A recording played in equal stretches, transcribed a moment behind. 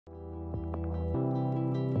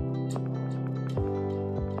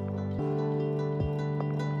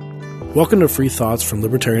Welcome to Free Thoughts from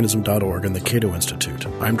Libertarianism.org and the Cato Institute.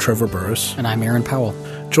 I'm Trevor Burrus. And I'm Aaron Powell.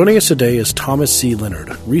 Joining us today is Thomas C. Leonard,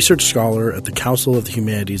 research scholar at the Council of the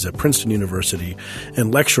Humanities at Princeton University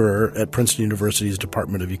and lecturer at Princeton University's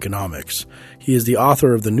Department of Economics. He is the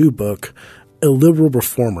author of the new book, Illiberal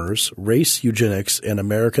Reformers, Race, Eugenics, and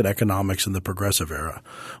American Economics in the Progressive Era.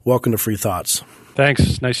 Welcome to Free Thoughts. Thanks.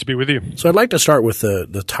 It's nice to be with you. So I'd like to start with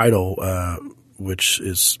the title, which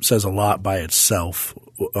says a lot by itself.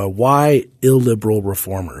 Why illiberal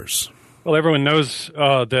reformers? Well, everyone knows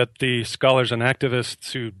that the scholars and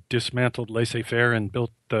activists who dismantled laissez-faire and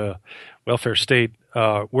built the welfare state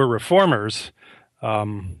were reformers.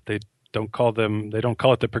 They don't call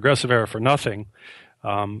it the progressive era for nothing.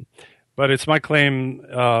 But it's my claim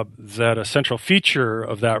that a central feature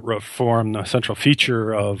of that reform, a central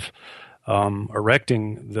feature of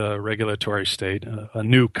erecting the regulatory state, a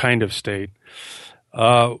new kind of state,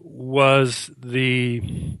 was the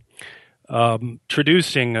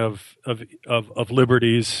traducing of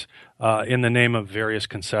liberties in the name of various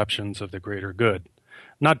conceptions of the greater good.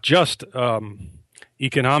 Not just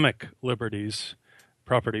economic liberties,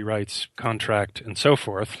 property rights, contract, and so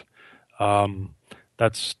forth.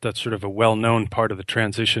 That's sort of a well-known part of the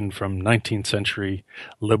transition from 19th century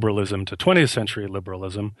liberalism to 20th century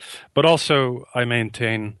liberalism, but also I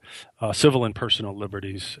maintain civil and personal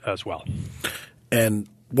liberties as well. And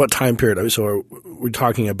what time period? So are we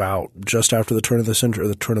talking about just after the turn of the century, or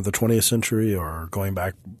the turn of the 20th century, or going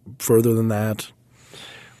back further than that?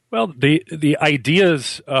 Well, the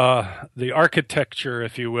ideas, the architecture,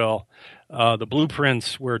 if you will, the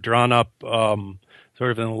blueprints were drawn up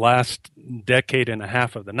sort of in the last decade and a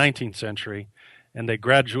half of the 19th century, and they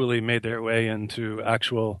gradually made their way into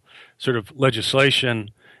actual sort of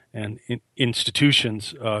legislation and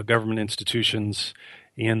institutions, government institutions,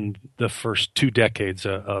 in the first 2 decades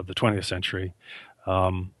of the 20th century.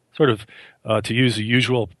 To use the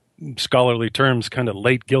usual scholarly terms, kind of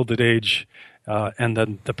late Gilded Age and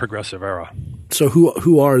then the progressive era. So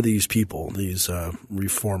who are these people, these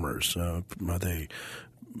reformers? Are they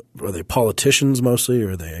politicians mostly,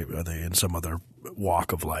 or are they in some other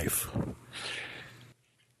walk of life?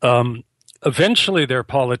 Eventually they're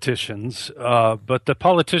politicians, but the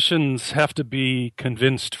politicians have to be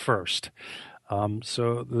convinced first.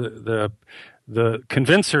 So the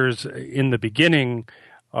convincers in the beginning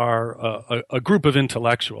are a group of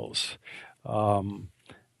intellectuals,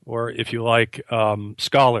 or if you like,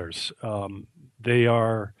 scholars. They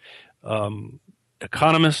are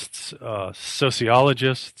economists,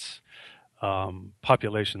 sociologists,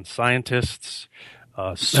 population scientists,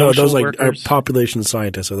 social those workers. Population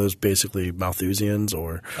scientists, are those basically Malthusians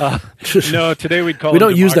or? No, today we'd call we them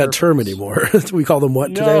don't use that term anymore. We call them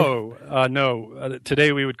what today? No.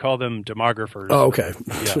 Today we would call them demographers. Oh, okay.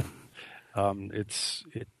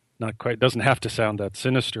 It not quite doesn't have to sound that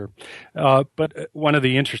sinister. But one of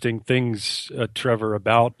the interesting things, Trevor,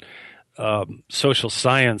 about social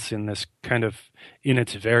science in its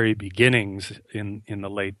very beginnings in the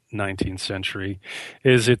late 19th century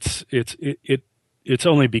is it's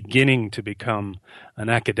only beginning to become an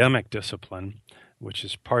academic discipline, which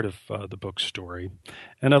is part of the book's story.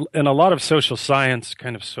 And a lot of social science,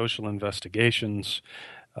 kind of social investigations,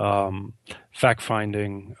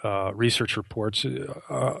 fact-finding, research reports,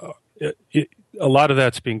 a lot of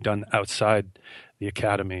that's being done outside the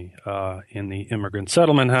academy, in the immigrant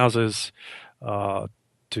settlement houses,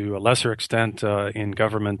 to a lesser extent in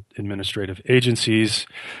government administrative agencies,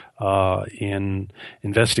 in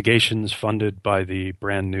investigations funded by the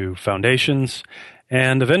brand new foundations,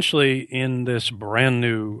 and eventually in this brand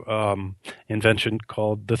new invention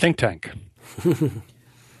called the think tank.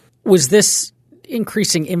 Was this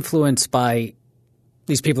increasing influence by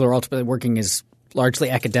these people who are ultimately working as largely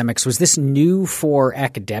academics? Was this new for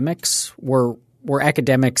academics? Were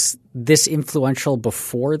academics this influential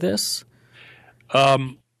before this?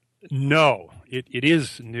 No, it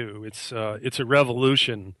is new. It's a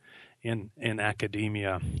revolution in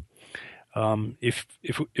academia.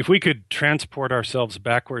 If we could transport ourselves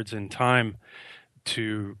backwards in time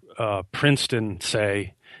to Princeton,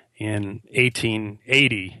 say in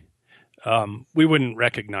 1880, we wouldn't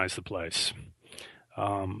recognize the place.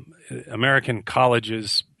 American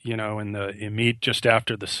colleges, just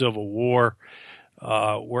after the Civil War,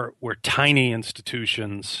 were tiny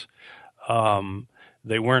institutions.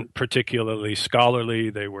 They weren't particularly scholarly.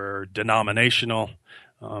 They were denominational.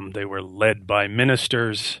 They were led by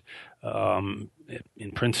ministers. In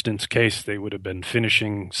Princeton's case, they would have been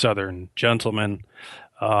finishing Southern gentlemen,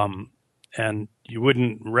 and you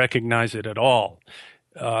wouldn't recognize it at all.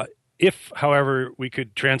 If, however, we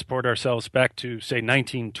could transport ourselves back to, say,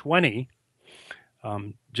 1920,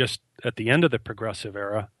 just at the end of the progressive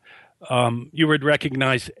era, you would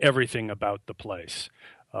recognize everything about the place.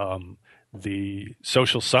 The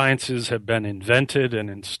social sciences have been invented and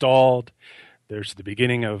installed. There's the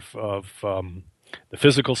beginning of the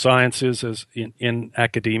physical sciences as in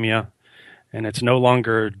academia, and it's no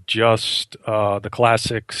longer just the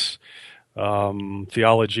classics,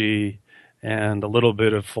 theology, and a little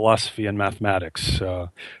bit of philosophy and mathematics.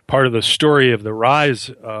 Part of the story of the rise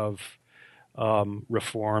of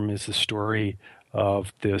reform is the story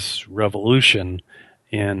of this revolution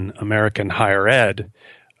in American higher ed,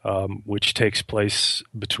 which takes place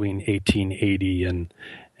between 1880 and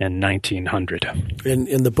 1900.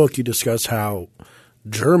 In the book, you discuss how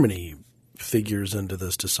Germany figures into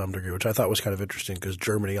this to some degree, which I thought was kind of interesting because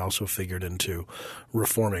Germany also figured into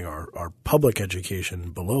reforming our public education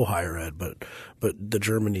below higher ed, but the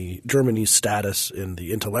Germany's status in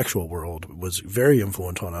the intellectual world was very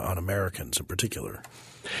influential on Americans in particular.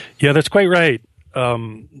 Yeah, that's quite right.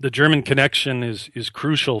 The German connection is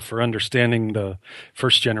crucial for understanding the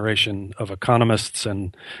first generation of economists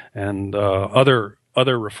and other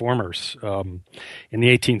reformers. In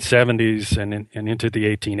the 1870s and into the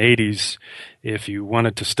 1880s, if you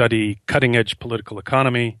wanted to study cutting-edge political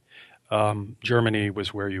economy, Germany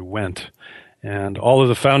was where you went. And all of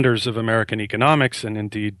the founders of American economics, and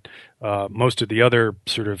indeed most of the other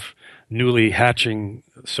sort of newly hatching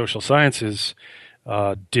social sciences,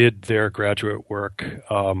 did their graduate work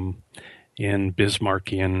in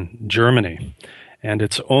Bismarckian Germany. And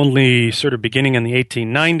it's only sort of beginning in the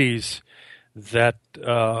 1890s that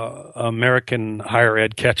American higher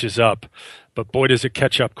ed catches up. But boy, does it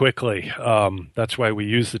catch up quickly. That's why we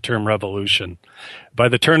use the term revolution. By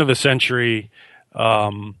the turn of the century,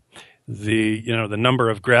 the number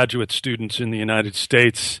of graduate students in the United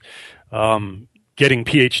States getting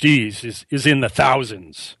PhDs is in the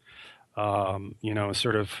thousands.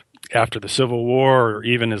 Sort of after the Civil War or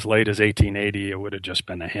even as late as 1880, it would have just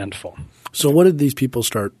been a handful. So what did these people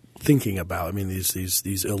start thinking about? I mean,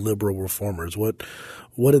 these illiberal reformers, what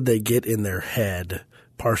did they get in their head,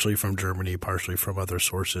 partially from Germany, partially from other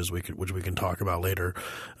sources which we can talk about later,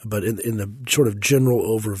 but in the sort of general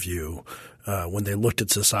overview, when they looked at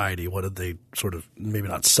society, what did they sort of, maybe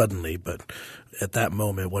not suddenly, but at that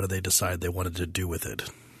moment, what did they decide they wanted to do with it?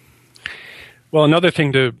 Well, another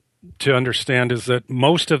thing to understand is that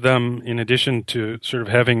most of them, in addition to sort of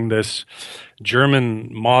having this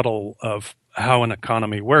German model of how an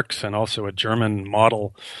economy works and also a German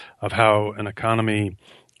model of how an economy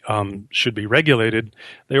should be regulated,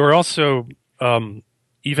 they were also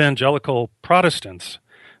evangelical Protestants.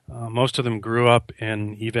 Most of them grew up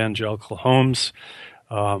in evangelical homes.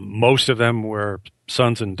 Most of them were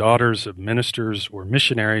sons and daughters of ministers or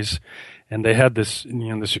missionaries, and they had this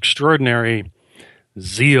extraordinary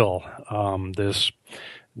zeal,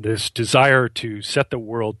 this desire to set the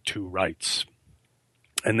world to rights.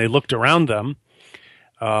 And they looked around them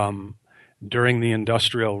during the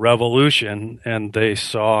Industrial Revolution, and they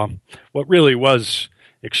saw what really was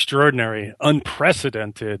extraordinary,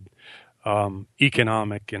 unprecedented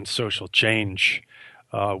economic and social change,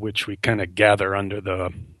 which we kind of gather under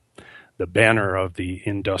the banner of the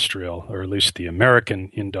industrial, or at least the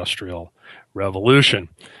American Industrial Revolution.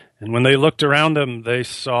 And when they looked around them, they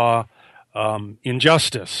saw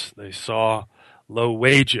injustice. They saw low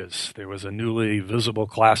wages. There was a newly visible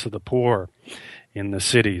class of the poor in the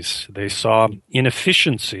cities. They saw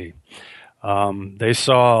inefficiency. They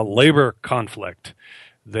saw labor conflict.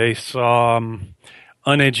 They saw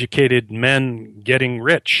uneducated men getting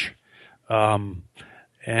rich. And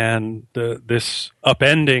this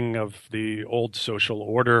upending of the old social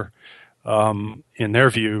order, in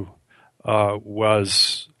their view,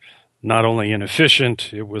 was not only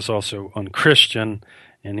inefficient, it was also unchristian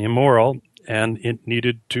and immoral, and it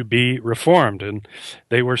needed to be reformed. And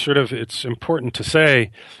they were sort of, it's important to say,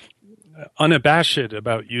 unabashed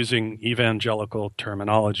about using evangelical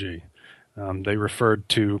terminology. They referred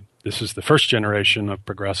to, this is the first generation of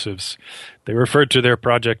progressives, they referred to their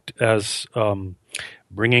project as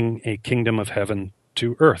bringing a kingdom of heaven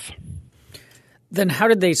to earth. Then how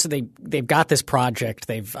did they – so they've got this project.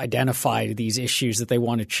 They've identified these issues that they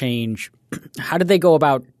want to change. How did they go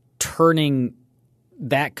about turning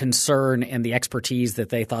that concern and the expertise that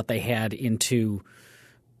they thought they had into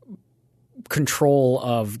control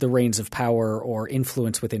of the reins of power or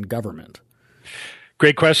influence within government?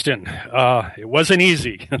 Great question. It wasn't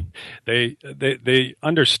easy. They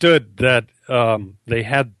understood that they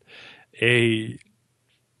had a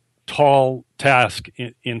tall task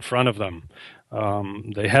in front of them.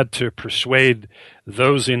 They had to persuade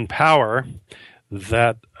those in power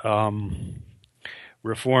that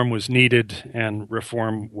reform was needed and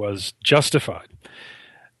reform was justified.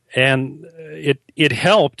 And it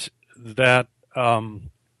helped that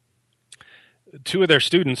two of their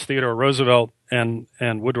students, Theodore Roosevelt and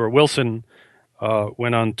Woodrow Wilson,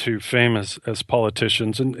 went on to fame as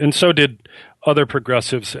politicians, and so did other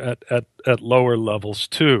progressives at lower levels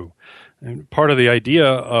too. And part of the idea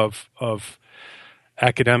of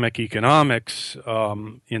academic economics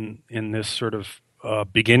in this sort of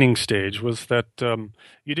beginning stage was that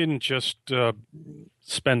you didn't just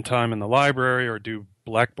spend time in the library or do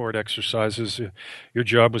blackboard exercises. Your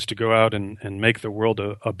job was to go out and make the world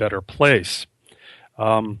a better place.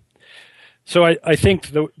 So I think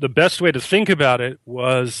the best way to think about it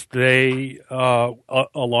was they,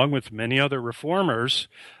 along with many other reformers,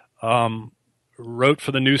 wrote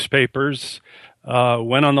for the newspapers,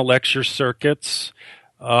 went on the lecture circuits,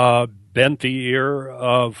 bent the ear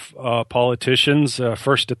of politicians,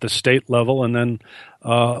 first at the state level and then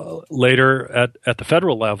later at the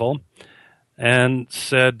federal level, and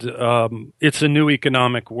said, it's a new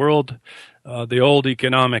economic world. The old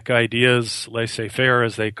economic ideas, laissez-faire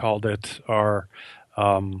as they called it, are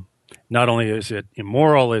not only is it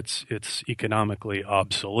immoral, it's economically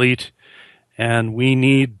obsolete, and we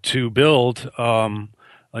need to build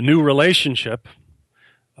a new relationship,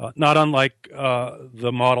 not unlike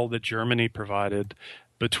the model that Germany provided,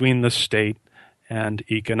 between the state and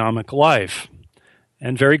economic life.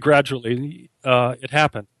 And very gradually it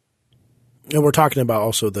happened. And we're talking about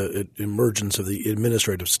also the emergence of the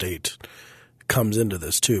administrative state comes into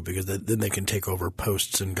this too, because then they can take over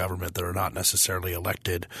posts in government that are not necessarily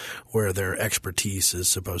elected, where their expertise is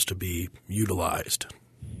supposed to be utilized.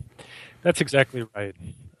 That's exactly right.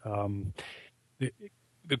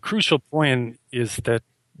 The crucial point is that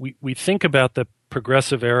we think about the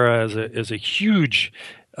progressive era as a huge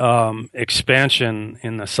expansion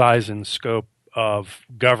in the size and scope of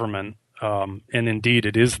government, and indeed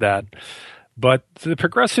it is that. But the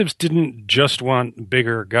progressives didn't just want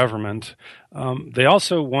bigger government. They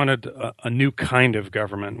also wanted a new kind of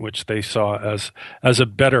government, which they saw as a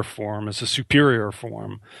better form, as a superior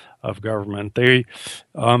form of government. They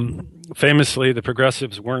famously, the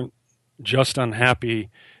progressives weren't just unhappy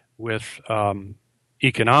with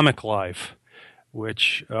economic life,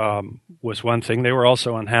 which was one thing. They were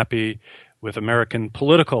also unhappy with American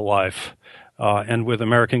political life and with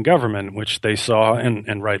American government, which they saw,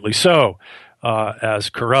 and rightly so,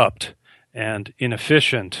 as corrupt and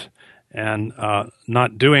inefficient and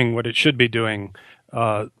not doing what it should be doing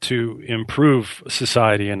to improve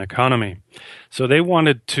society and economy. So they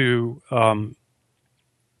wanted to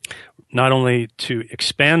not only to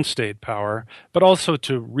expand state power, but also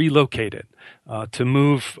to relocate it, to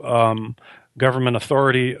move government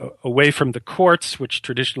authority away from the courts, which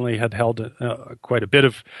traditionally had held quite a bit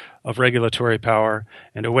of regulatory power,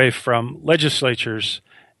 and away from legislatures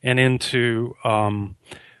and into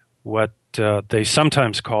what they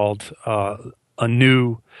sometimes called a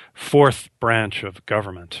new fourth branch of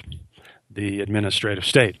government, the administrative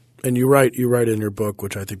state. And you write in your book,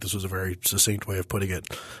 which I think this was a very succinct way of putting it,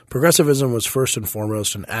 progressivism was first and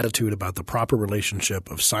foremost an attitude about the proper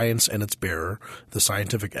relationship of science and its bearer, the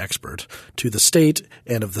scientific expert, to the state,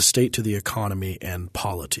 and of the state to the economy and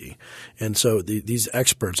polity. And so these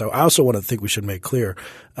experts, I also want to think we should make clear,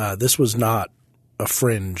 this was not a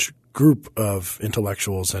fringe group of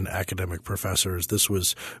intellectuals and academic professors. This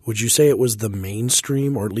was, would you say it was the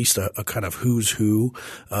mainstream, or at least a kind of who's who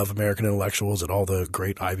of American intellectuals at all the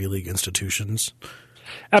great Ivy League institutions?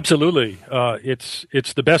 Absolutely.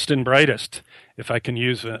 It's the best and brightest, if I can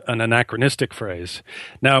use an anachronistic phrase.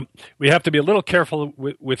 Now, we have to be a little careful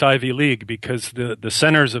with Ivy League, because the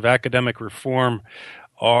centers of academic reform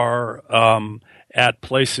are at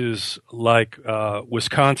places like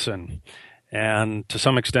Wisconsin, and to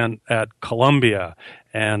some extent at Columbia,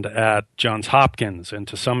 and at Johns Hopkins, and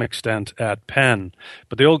to some extent at Penn.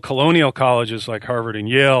 But the old colonial colleges like Harvard and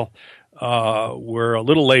Yale were a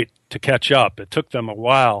little late to catch up. It took them a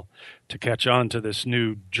while to catch on to this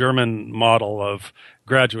new German model of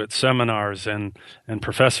graduate seminars and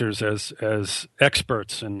professors as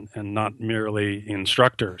experts and not merely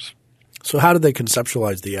instructors. So how did they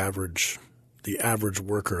conceptualize the average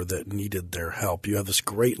worker that needed their help? You have this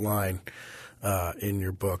great line in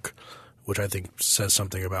your book, which I think says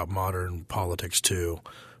something about modern politics too.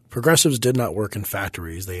 Progressives did not work in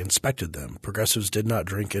factories, they inspected them. Progressives did not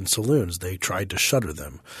drink in saloons, they tried to shutter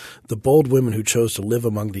them. The bold women who chose to live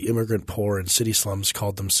among the immigrant poor in city slums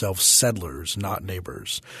called themselves settlers, not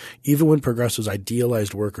neighbors. Even when progressives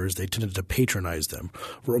idealized workers, they tended to patronize them,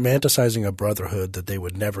 romanticizing a brotherhood that they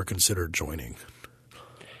would never consider joining.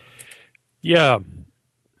 Yeah.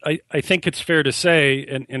 I think it's fair to say,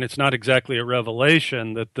 and it's not exactly a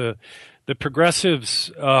revelation, that the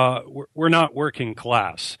progressives were not working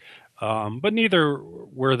class, but neither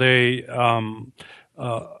were they,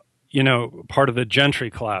 part of the gentry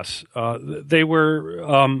class. They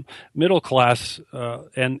were middle class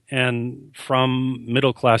and from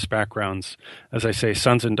middle class backgrounds, as I say,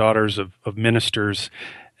 sons and daughters of ministers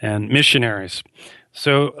and missionaries.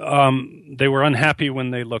 So they were unhappy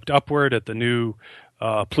when they looked upward at the new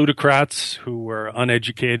plutocrats who were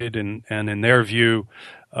uneducated and in their view,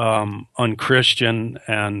 unchristian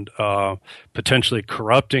and potentially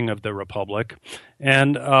corrupting of the republic,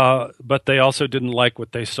 and but they also didn't like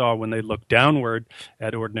what they saw when they looked downward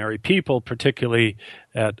at ordinary people, particularly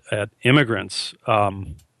at immigrants.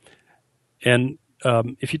 And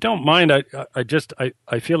if you don't mind,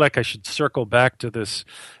 I feel like I should circle back to this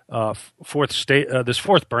this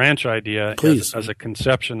fourth branch idea as a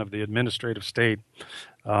conception of the administrative state.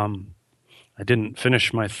 I didn't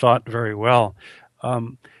finish my thought very well.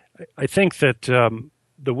 I think that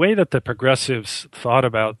the way that the progressives thought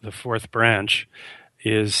about the fourth branch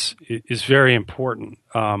is very important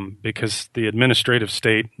because the administrative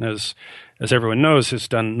state, as everyone knows, has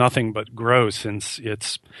done nothing but grow since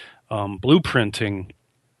its blueprinting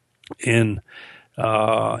and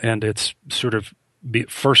its sort of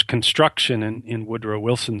first construction in Woodrow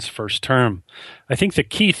Wilson's first term. I think the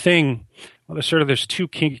key thing, there's two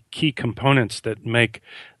key components that make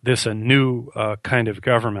this a new kind of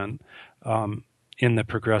government in the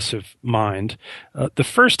progressive mind. The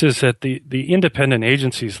first is that the independent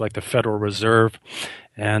agencies like the Federal Reserve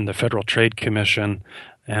and the Federal Trade Commission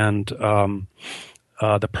and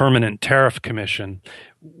the Permanent Tariff Commission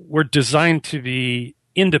were designed to be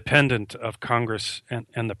independent of Congress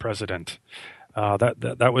and the president.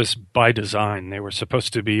 That was by design. They were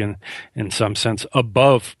supposed to be in some sense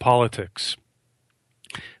above politics.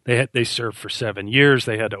 They served for 7 years.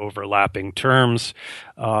 They had overlapping terms.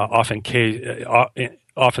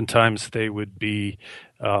 Oftentimes they would be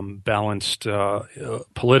balanced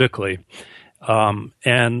politically.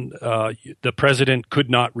 And the president could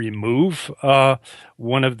not remove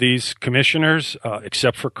one of these commissioners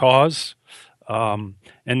except for cause, and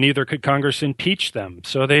neither could Congress impeach them.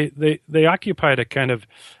 So they occupied a kind of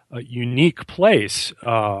unique place.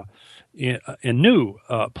 A new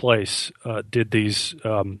place did these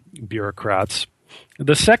bureaucrats.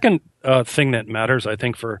 The second thing that matters, I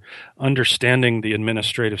think, for understanding the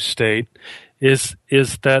administrative state is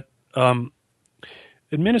that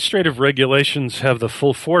administrative regulations have the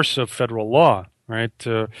full force of federal law. Right?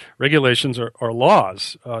 Regulations are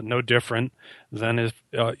laws, no different than if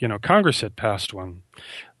Congress had passed one.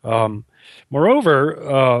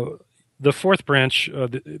 Moreover, the fourth branch,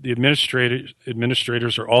 the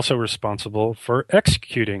administrators are also responsible for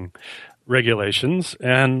executing regulations.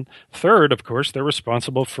 And third, of course, they're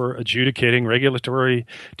responsible for adjudicating regulatory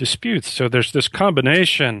disputes. So there's this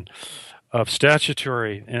combination of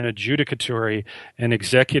statutory and adjudicatory and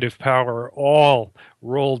executive power all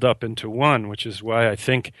rolled up into one, which is why I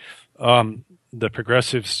think the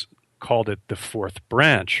progressives called it the fourth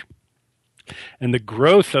branch. And the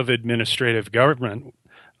growth of administrative government,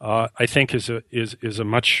 I think, is a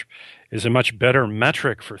much better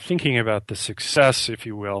metric for thinking about the success, if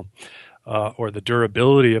you will, or the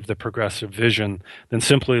durability of the progressive vision than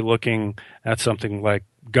simply looking at something like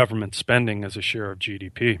government spending as a share of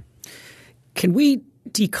GDP. Can we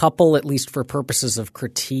decouple, at least for purposes of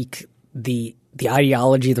critique, the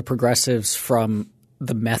ideology of the progressives from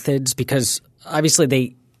the methods? Because obviously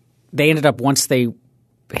they ended up, once they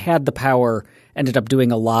had the power, ended up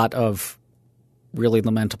doing a lot of really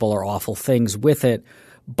lamentable or awful things with it.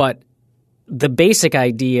 But the basic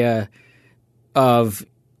idea of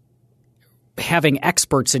having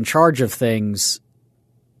experts in charge of things,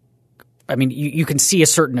 I mean, you can see a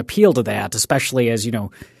certain appeal to that, especially as,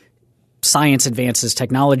 science advances,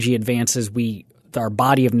 technology advances, our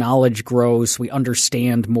body of knowledge grows, we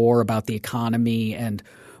understand more about the economy and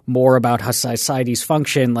more about how societies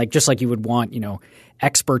function, just like you would want,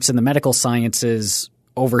 experts in the medical sciences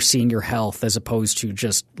overseeing your health as opposed to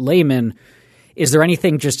just laymen. Is there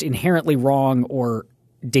anything just inherently wrong or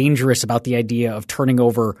dangerous about the idea of turning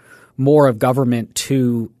over more of government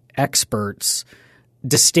to experts,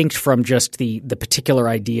 distinct from just the particular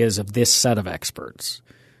ideas of this set of experts?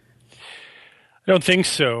 I don't think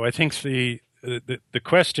so. I think the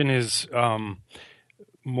question is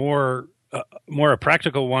more a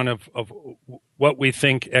practical one of what we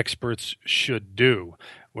think experts should do,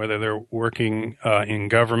 whether they're working in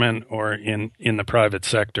government or in the private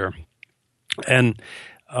sector. And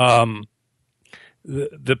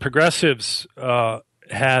the progressives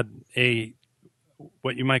had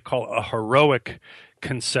what you might call a heroic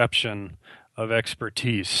conception of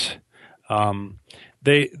expertise.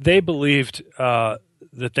 They believed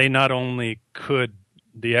that they not only could,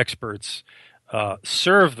 the experts,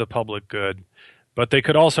 serve the public good, but they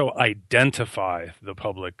could also identify the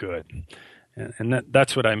public good. And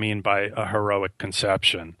that's what I mean by a heroic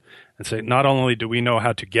conception. And say, not only do we know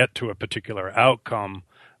how to get to a particular outcome,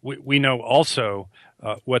 we know also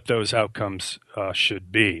what those outcomes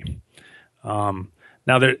should be.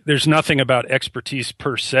 Now, there's nothing about expertise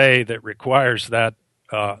per se that requires that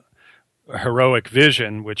heroic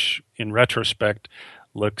vision, which in retrospect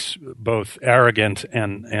looks both arrogant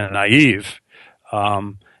and naive.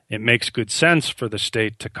 It makes good sense for the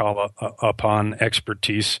state to call upon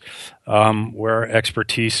expertise where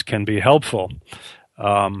expertise can be helpful.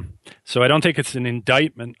 So I don't think it's an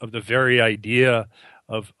indictment of the very idea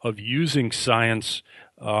of using science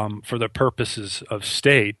for the purposes of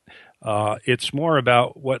state. It's more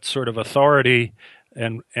about what sort of authority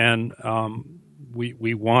and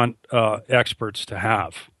we want experts to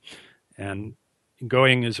have. And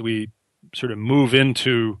going as we sort of move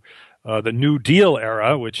into the New Deal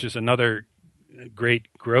era, which is another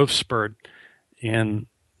great growth spurt in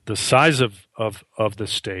the size of the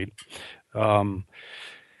state,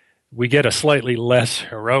 we get a slightly less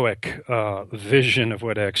heroic vision of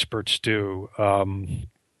what experts do.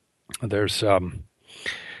 There's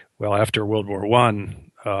after World War I,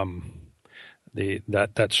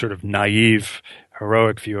 that sort of naive,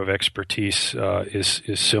 heroic view of expertise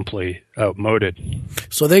is simply outmoded.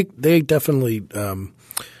 So they definitely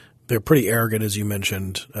they're pretty arrogant, as you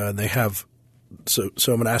mentioned. They have so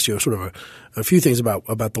I'm going to ask you sort of a few things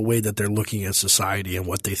about the way that they're looking at society and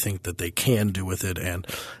what they think that they can do with it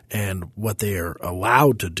and what they are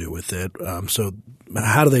allowed to do with it. So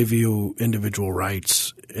how do they view individual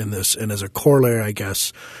rights in this? And as a corollary, I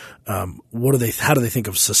guess, how do they think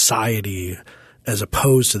of society as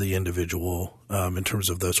opposed to the individual in terms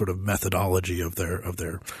of the sort of methodology of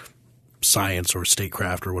their science or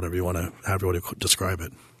statecraft or whatever you want to describe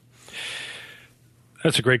it?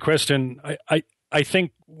 That's a great question. I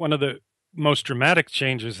think one of the most dramatic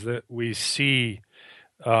changes that we see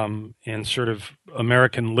in sort of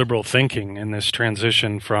American liberal thinking in this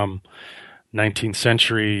transition from 19th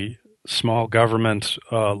century small government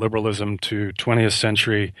liberalism to 20th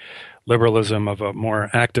century liberalism of a more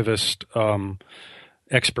activist,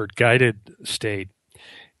 expert-guided state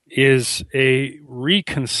is a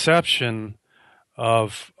reconception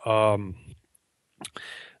of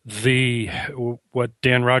what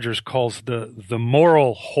Dan Rogers calls the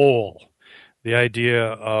moral whole, the idea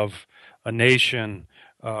of a nation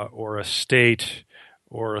or a state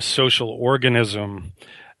or a social organism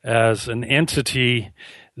as an entity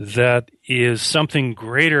that is something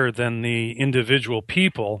greater than the individual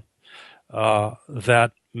people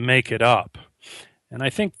that make it up. And I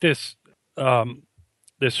think this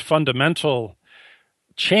fundamental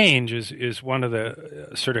change is one of the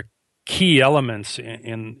sort of key elements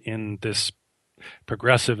in this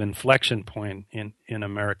progressive inflection point in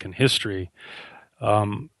American history.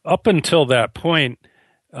 Up until that point,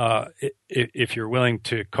 if you're willing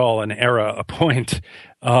to call an era a point,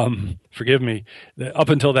 forgive me. Up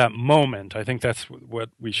until that moment, I think that's what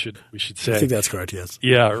we should say. I think that's correct. Yes.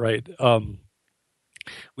 Yeah. Right.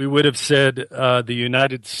 We would have said the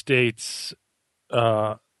United States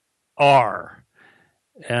are.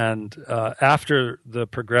 And after the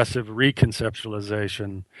progressive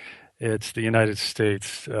reconceptualization, it's the United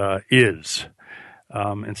States is.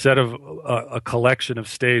 Instead of a collection of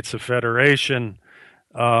states, a federation,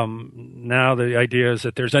 now the idea is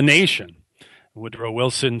that there's a nation. Woodrow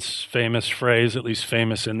Wilson's famous phrase, at least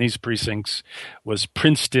famous in these precincts, was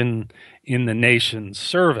Princeton in the nation's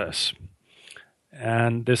service.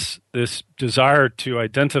 And this desire to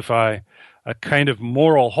identify a kind of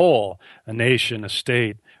moral whole, a nation, a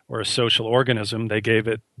state, or a social organism, they gave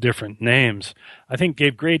it different names, I think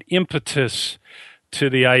gave great impetus to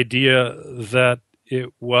the idea that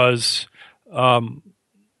it was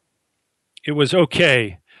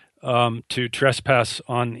okay to trespass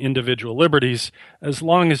on individual liberties as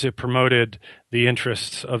long as it promoted the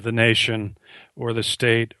interests of the nation or the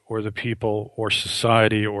state or the people or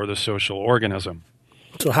society or the social organism.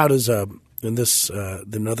 So how does and this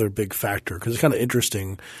another big factor, because it's kind of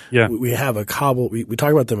interesting. Yeah. We have a cobble. We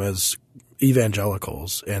talk about them as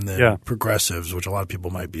evangelicals and then progressives, which a lot of people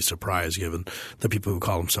might be surprised given the people who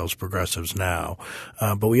call themselves progressives now.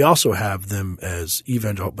 But we also have them as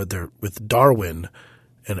evangelical, but they're with Darwin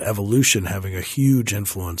and evolution having a huge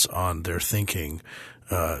influence on their thinking,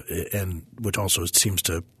 and which also seems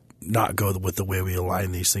to not go with the way we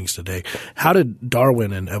align these things today. How did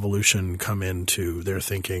Darwin and evolution come into their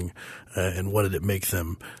thinking, and what did it make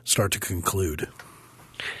them start to conclude?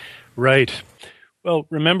 Right. Well,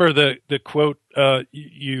 remember the quote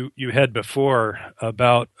you had before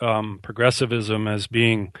about progressivism as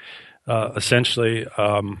being essentially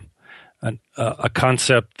a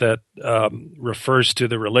concept that refers to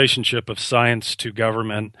the relationship of science to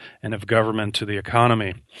government and of government to the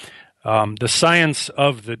economy. The science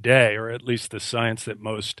of the day, or at least the science that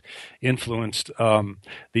most influenced the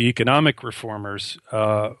economic reformers,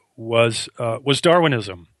 was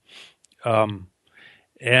Darwinism, and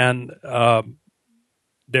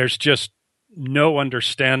there's just no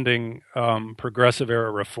understanding progressive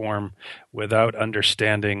era reform without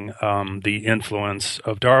understanding the influence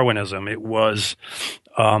of Darwinism. It was,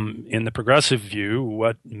 in the progressive view,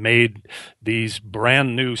 what made these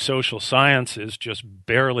brand new social sciences, just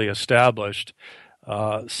barely established,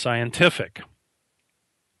 scientific.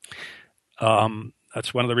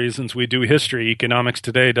 That's one of the reasons we do history. Economics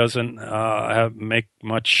today doesn't have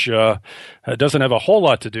a whole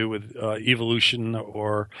lot to do with evolution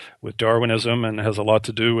or with Darwinism, and has a lot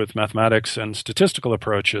to do with mathematics and statistical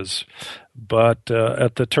approaches. But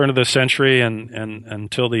at the turn of the century and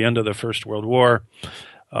until the end of the First World War,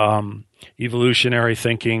 evolutionary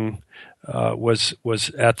thinking was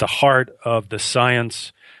at the heart of the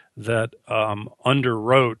science that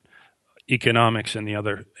underwrote economics and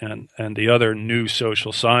the other new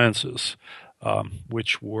social sciences,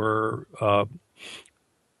 which were,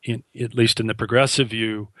 at least in the progressive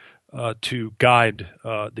view, to guide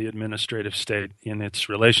the administrative state in its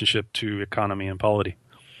relationship to economy and polity.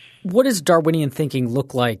 What does Darwinian thinking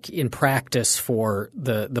look like in practice for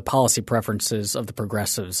the policy preferences of the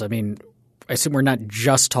progressives? I mean, I assume we're not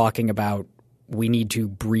just talking about we need to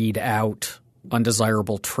breed out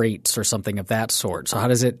undesirable traits or something of that sort. So how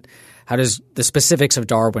does the specifics of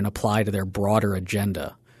Darwin apply to their broader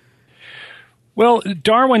agenda? Well,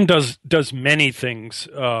 Darwin does many things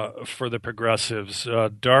for the progressives.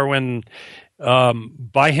 Darwin,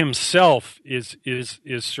 by himself, is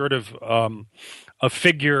sort of a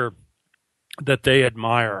figure that they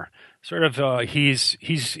admire. Sort of,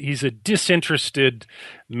 he's a disinterested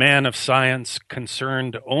man of science,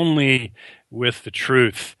 concerned only with the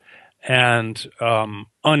truth, and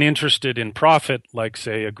uninterested in profit, like,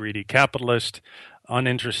 say, a greedy capitalist,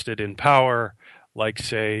 uninterested in power, like,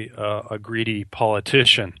 say, a greedy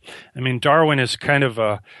politician. I mean, Darwin is kind of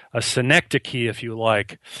a synecdoche, if you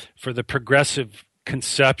like, for the progressive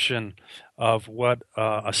conception of what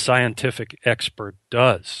a scientific expert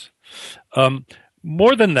does.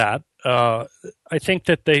 More than that, I think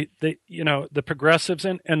that the progressives,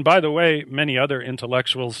 and by the way, many other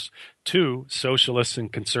intellectuals too, socialists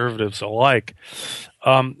and conservatives alike,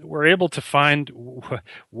 were able to find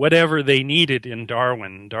whatever they needed in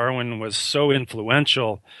Darwin. Darwin was so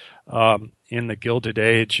influential in the Gilded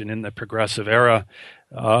Age and in the progressive era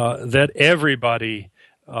that everybody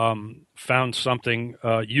found something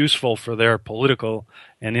useful for their political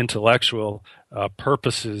and intellectual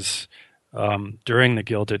purposes during the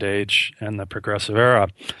Gilded Age and the progressive era.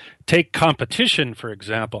 Take competition, for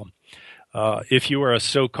example. If you were a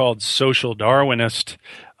so-called social Darwinist,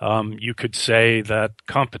 you could say that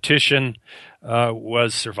competition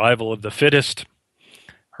was survival of the fittest.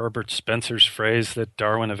 Herbert Spencer's phrase that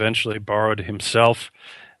Darwin eventually borrowed himself,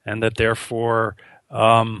 and that therefore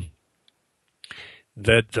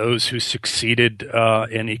that those who succeeded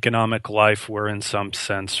in economic life were in some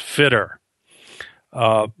sense fitter.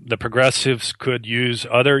 The progressives could use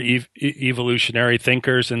other evolutionary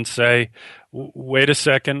thinkers and say, wait a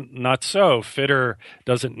second, not so. Fitter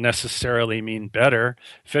doesn't necessarily mean better.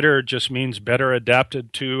 Fitter just means better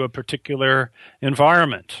adapted to a particular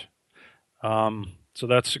environment. So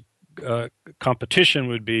that's competition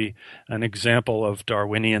would be an example of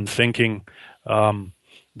Darwinian thinking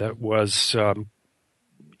that was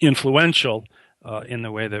influential in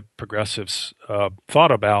the way that progressives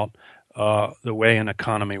thought about the way an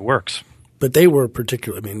economy works. But they were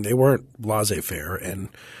they weren't laissez-faire. And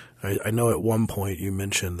I know at one point you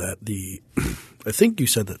mentioned that I think you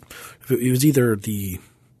said that it was either the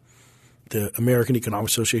American Economic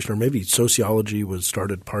Association or maybe sociology was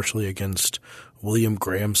started partially against William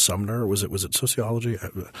Graham Sumner. Was it sociology?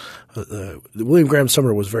 William Graham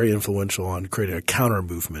Sumner was very influential on creating a counter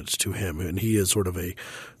movement to him, and he is sort of a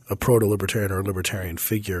proto-libertarian or libertarian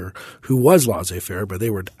figure who was laissez-faire, but they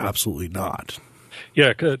were absolutely not.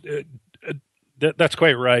 Yeah, that's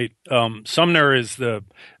quite right. Sumner is the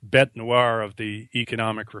bête noire of the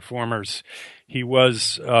economic reformers. He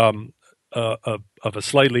was of a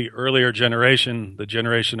slightly earlier generation, the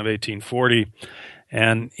generation of 1840,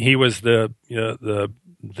 and he was the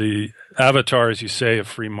avatar, as you say, of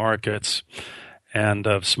free markets and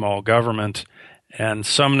of small government. And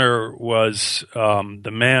Sumner was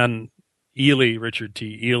the man. Richard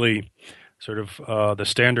T. Ely, sort of the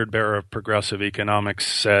standard bearer of progressive economics,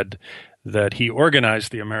 said that he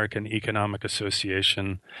organized the American Economic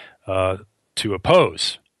Association to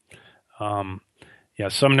oppose.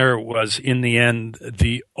 Sumner was, in the end,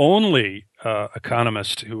 the only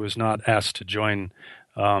economist who was not asked to join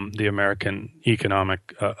the American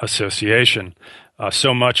Economic Association.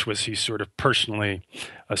 So much was he sort of personally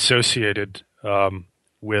associated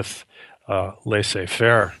with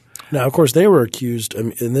laissez-faire. Now, of course, they were accused,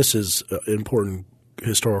 and this is an important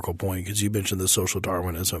historical point because you mentioned the social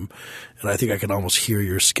Darwinism, and I think I can almost hear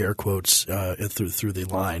your scare quotes through the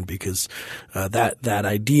line because that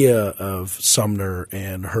idea of Sumner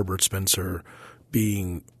and Herbert Spencer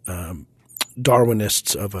being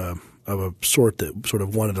Darwinists of a sort that sort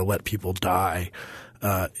of wanted to let people die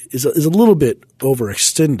is a little bit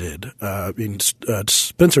overextended.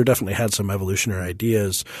 Spencer definitely had some evolutionary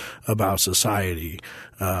ideas about society,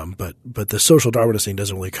 but the social Darwinist thing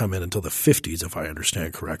doesn't really come in until the 50s, if I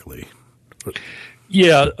understand correctly.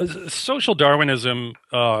 Yeah, social Darwinism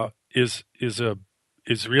is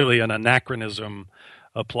really an anachronism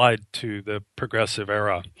applied to the progressive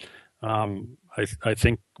era. I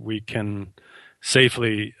think we can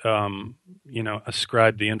safely,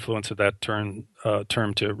 ascribe the influence of that term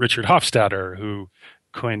to Richard Hofstadter, who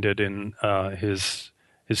coined it in his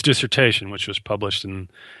dissertation, which was published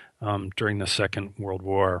during the Second World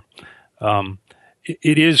War.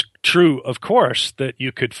 It is true, of course, that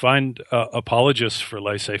you could find apologists for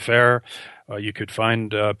laissez-faire. You could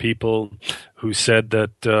find people who said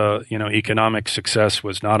that economic success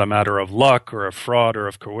was not a matter of luck or of fraud or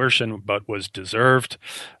of coercion, but was deserved,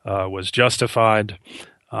 was justified.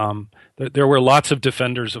 There were lots of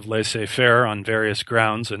defenders of laissez-faire on various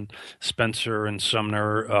grounds, and Spencer and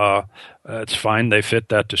Sumner, it's fine, they fit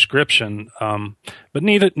that description. But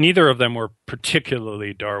neither of them were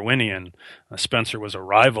particularly Darwinian. Spencer was a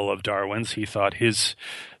rival of Darwin's. He thought his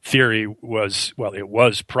theory was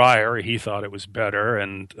prior. He thought it was better,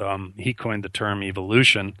 and he coined the term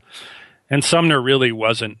evolution. And Sumner really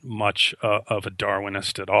wasn't much of a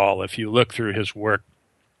Darwinist at all. If you look through his work,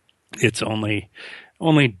 it's only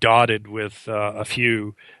dotted with a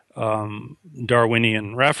few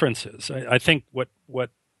Darwinian references. I think what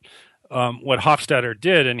Hofstadter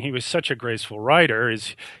did, and he was such a graceful writer,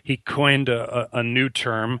 is he coined a new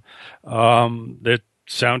term that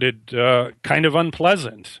sounded kind of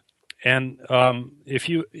unpleasant. And if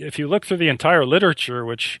you look through the entire literature,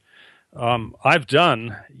 which I've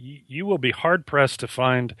done, you will be hard pressed to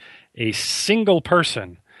find a single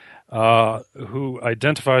person who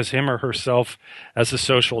identifies him or herself as a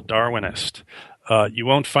social Darwinist. You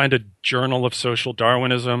won't find a journal of social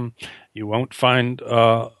Darwinism. You won't find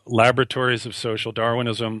laboratories of social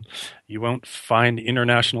Darwinism. You won't find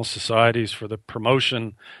international societies for the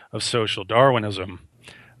promotion of social Darwinism.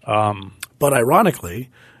 But ironically,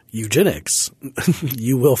 eugenics,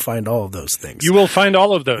 you will find all of those things. You will find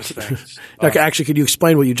all of those things. Now, actually, could you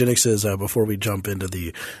explain what eugenics is before we jump into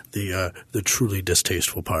the truly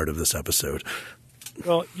distasteful part of this episode?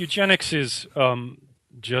 Well, eugenics is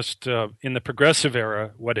just in the progressive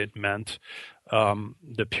era, what it meant,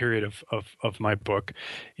 the period of my book,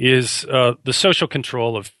 is the social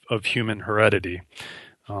control of human heredity.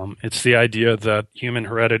 It's the idea that human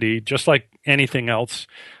heredity, just like anything else,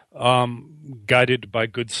 guided by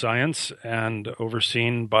good science and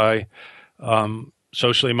overseen by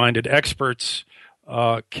socially minded experts,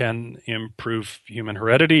 can improve human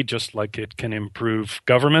heredity just like it can improve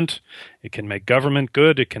government. It can make government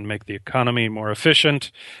good. It can make the economy more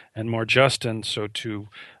efficient and more just. And so too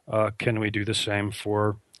can we do the same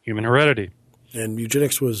for human heredity. And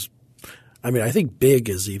eugenics was, I think big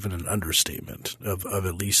is even an understatement of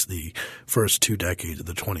at least the first 2 decades of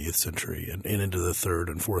the 20th century and into the third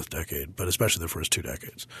and fourth decade, but especially the first 2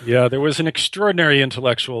 decades. Yeah, there was an extraordinary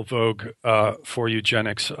intellectual vogue for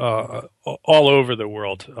eugenics all over the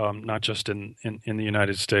world, not just in the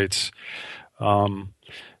United States.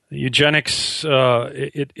 Eugenics,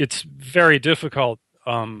 it's very difficult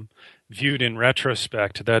viewed in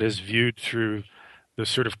retrospect, that is viewed through the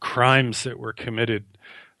sort of crimes that were committed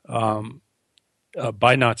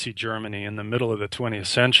by Nazi Germany in the middle of the 20th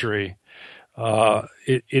century.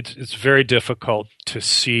 It's very difficult to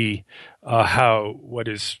see how what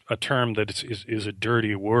is a term that is a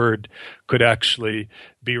dirty word could actually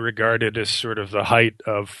be regarded as sort of the height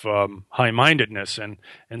of high-mindedness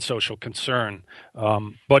and social concern.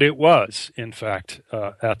 But it was, in fact,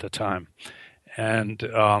 at the time.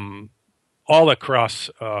 And all across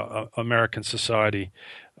American society,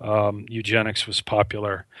 eugenics was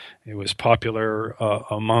popular. It was popular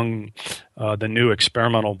among the new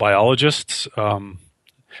experimental biologists,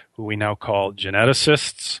 who we now call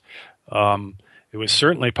geneticists. It was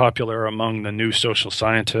certainly popular among the new social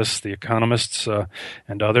scientists, the economists,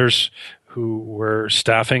 and others who were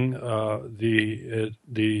staffing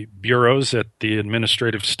the bureaus at the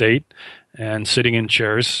administrative state and sitting in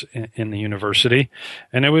chairs in the university.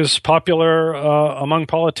 And it was popular among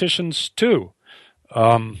politicians too.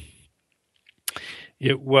 There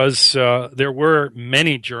were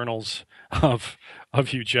many journals of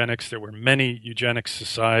eugenics. There were many eugenics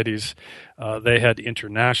societies. They had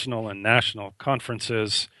international and national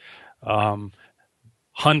conferences.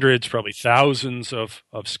 Hundreds, probably thousands of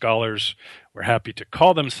scholars were happy to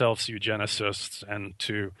call themselves eugenicists and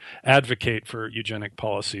to advocate for eugenic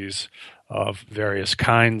policies of various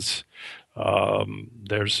kinds.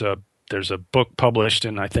 There's a book published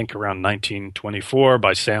in, I think, around 1924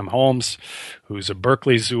 by Sam Holmes, who's a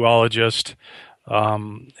Berkeley zoologist.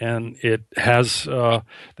 And it has,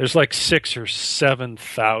 there's like 6,000 or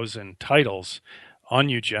 7,000 titles on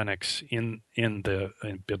eugenics in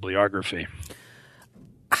bibliography.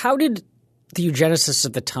 How did the eugenicists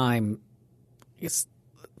at the time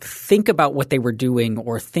think about what they were doing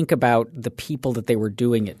or think about the people that they were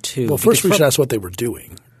doing it to? Well, first we should ask what they were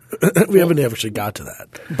doing. We haven't actually got to that.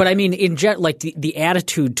 But I mean, like the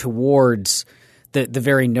attitude towards the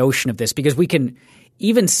very notion of this, because we can –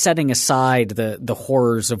 even setting aside the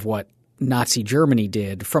horrors of what Nazi Germany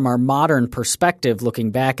did, from our modern perspective, looking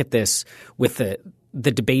back at this with the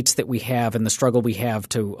debates that we have and the struggle we have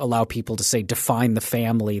to allow people to say define the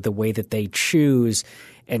family the way that they choose,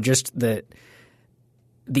 and just the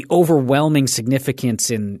overwhelming significance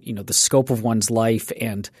in the scope of one's life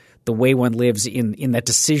and the way one lives in that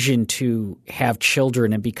decision to have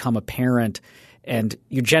children and become a parent. And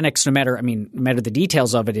eugenics, no matter the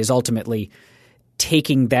details of it, is ultimately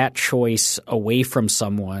taking that choice away from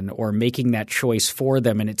someone or making that choice for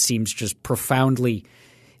them, and it seems just profoundly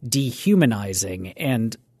dehumanizing.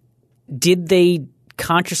 And did they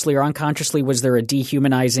consciously or unconsciously, was there a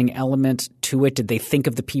dehumanizing element to it? Did they think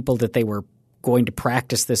of the people that they were going to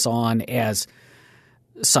practice this on as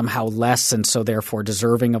somehow less and so therefore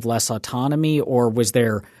deserving of less autonomy, or was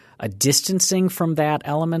there a distancing from that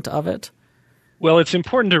element of it? Well, it's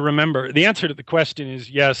important to remember the answer to the question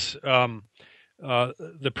is yes.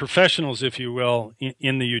 The professionals, if you will,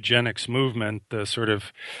 in the eugenics movement,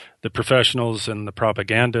 the professionals and the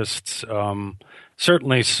propagandists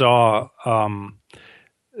certainly saw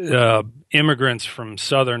immigrants from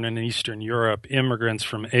Southern and Eastern Europe, immigrants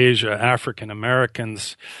from Asia, African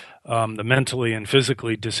Americans, the mentally and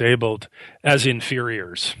physically disabled as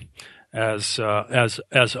inferiors, as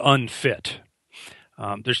unfit.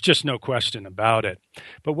 There's just no question about it.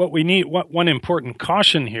 But what we need, one important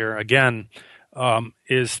caution here, again,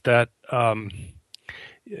 is that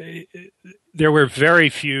there were very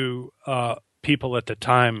few people at the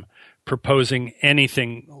time proposing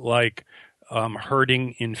anything like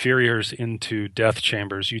herding inferiors into death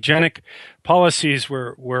chambers. Eugenic policies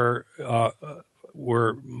were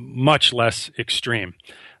much less extreme.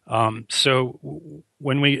 So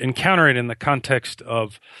when we encounter it in the context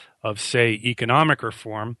of say economic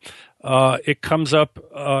reform, it comes up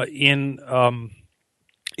in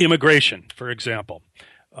immigration, for example.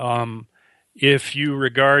 If you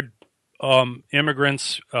regard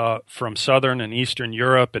immigrants from Southern and Eastern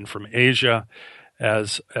Europe and from Asia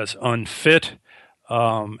as unfit,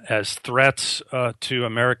 as threats to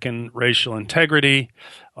American racial integrity,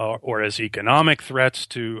 or as economic threats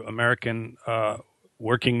to American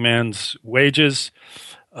working men's wages,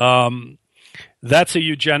 that's a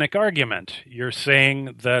eugenic argument. You're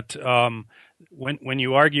saying that when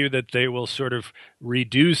you argue that they will sort of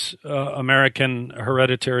reduce American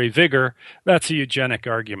hereditary vigor, that's a eugenic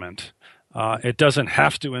argument. It doesn't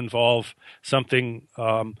have to involve something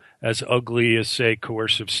as ugly as, say,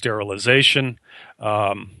 coercive sterilization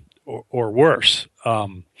or worse.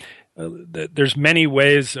 There's many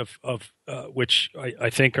ways of which I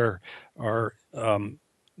think are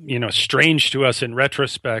strange to us in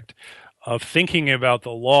retrospect, of thinking about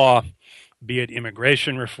the law, be it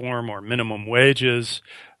immigration reform or minimum wages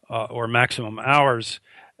or maximum hours,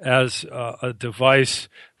 as a device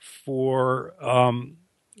for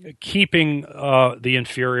keeping the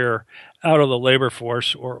inferior out of the labor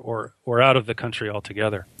force or out of the country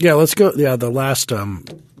altogether. Yeah, let's go. Yeah, the last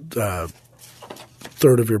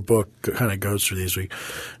third of your book kind of goes through these. We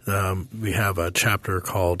have a chapter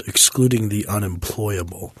called "Excluding the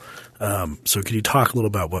Unemployable." So, could you talk a little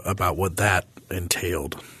about what that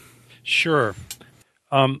entailed? Sure.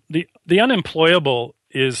 The unemployable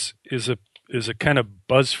is a kind of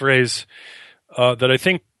buzz phrase that I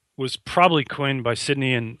think was probably coined by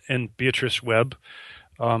Sidney and Beatrice Webb,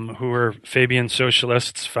 who were Fabian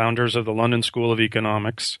socialists, founders of the London School of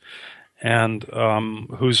Economics, and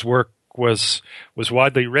whose work was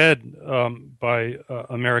widely read by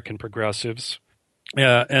American progressives,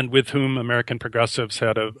 and with whom American progressives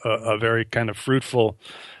had a very kind of fruitful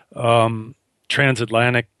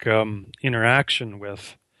transatlantic interaction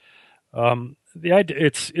with. The idea,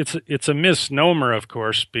 it's a misnomer, of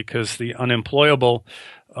course, because the unemployable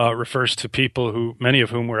refers to people many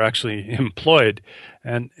of whom were actually employed,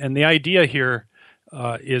 and the idea here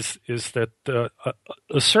is that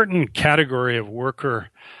a certain category of worker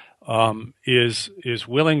is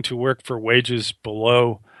willing to work for wages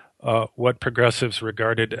below what progressives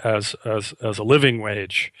regarded as a living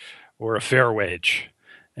wage or a fair wage,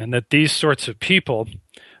 and that these sorts of people,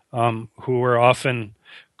 who were often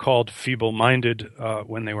called feeble-minded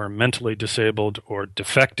when they were mentally disabled, or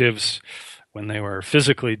defectives when they were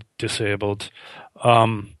physically disabled,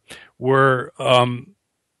 were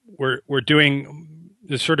doing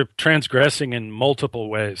this sort of transgressing in multiple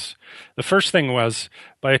ways. The first thing was,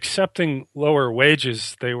 by accepting lower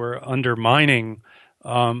wages, they were undermining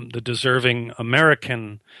the deserving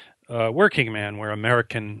American working man, where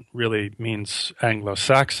American really means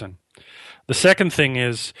Anglo-Saxon. The second thing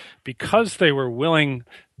is, because they were willing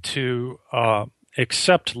to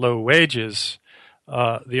accept low wages,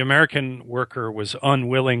 the American worker was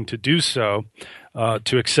unwilling to do so,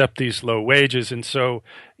 to accept these low wages, and so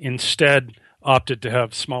instead opted to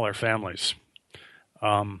have smaller families.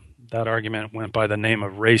 That argument went by the name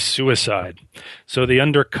of race suicide. So the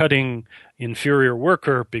undercutting inferior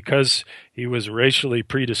worker, because he was racially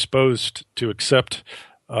predisposed to accept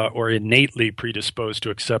or innately predisposed to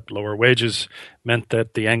accept lower wages, meant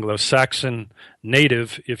that the Anglo-Saxon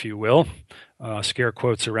native, if you will, scare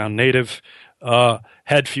quotes around native,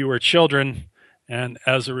 had fewer children, and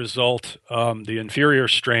as a result, the inferior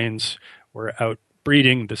strains were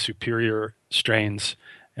outbreeding the superior strains,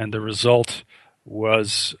 and the result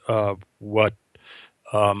was what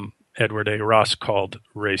Edward A. Ross called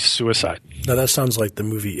race suicide. Now that sounds like the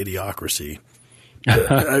movie Idiocracy.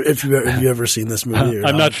 Have you ever seen this movie?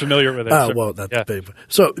 I'm not familiar with it. Oh, well, that's big.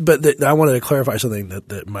 So, but I wanted to clarify something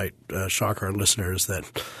that might shock our listeners. That,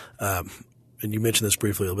 and you mentioned this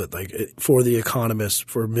briefly a little bit. Like for the economists,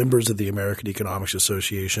 for members of the American Economics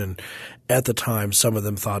Association, at the time, some of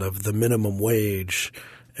them thought of the minimum wage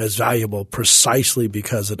as valuable precisely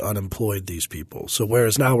because it unemployed these people. So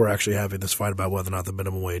whereas now we're actually having this fight about whether or not the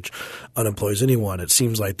minimum wage unemploys anyone, it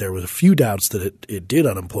seems like there was a few doubts that it did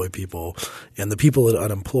unemploy people, and the people that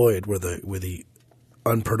unemployed were the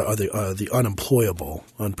unemployable,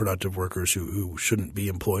 unproductive workers who shouldn't be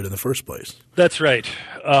employed in the first place. That's right.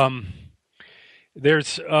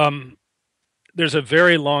 There's a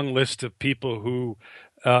very long list of people who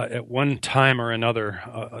at one time or another,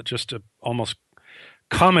 almost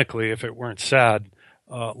comically, if it weren't sad,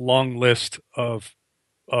 long list of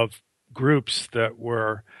groups that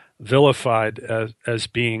were vilified as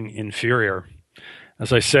being inferior.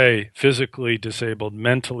 As I say, physically disabled,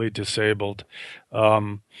 mentally disabled,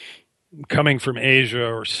 coming from Asia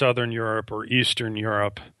or Southern Europe or Eastern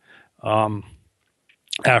Europe,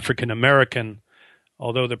 African American,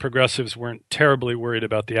 although the progressives weren't terribly worried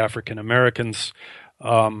about the African Americans,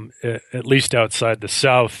 at least outside the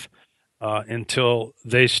South, until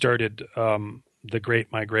they started the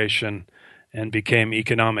Great Migration and became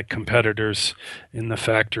economic competitors in the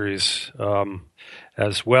factories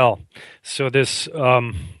as well. So this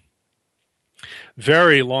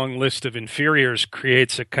very long list of inferiors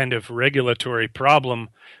creates a kind of regulatory problem,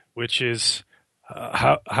 which is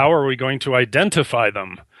how are we going to identify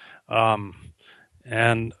them?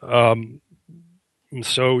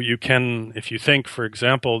 So you can, if you think, for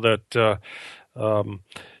example, that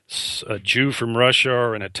a Jew from Russia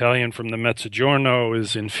or an Italian from the Mezzogiorno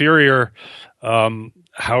is inferior,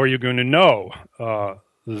 how are you going to know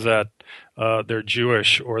that they're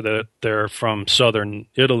Jewish or that they're from southern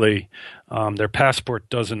Italy? Their passport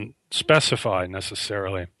doesn't specify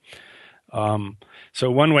necessarily. So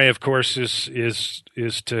one way, of course, is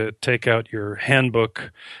to take out your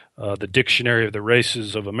handbook, the Dictionary of the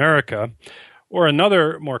Races of America. Or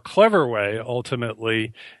another more clever way,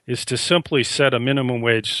 ultimately, is to simply set a minimum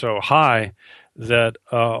wage so high that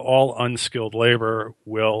all unskilled labor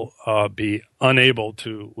will be unable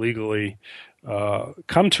to legally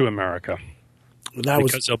come to America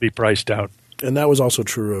because they'll be priced out. And that was also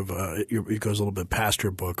true of it goes a little bit past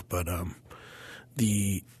your book, but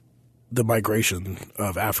the migration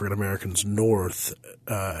of African Americans north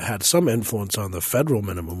had some influence on the federal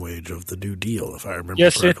minimum wage of the New Deal, if I remember correctly.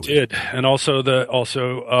 Yes, it did, and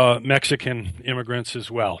also Mexican immigrants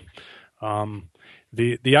as well.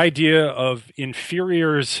 The idea of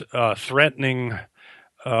inferiors threatening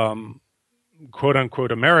quote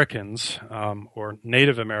unquote Americans or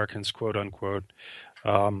Native Americans quote unquote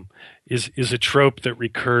is a trope that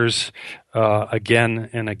recurs again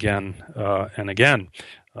and again and again.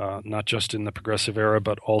 Not just in the Progressive Era,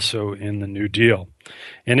 but also in the New Deal.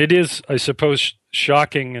 And it is, I suppose,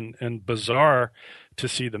 shocking and bizarre to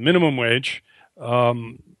see the minimum wage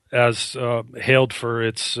as hailed for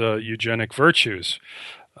its eugenic virtues.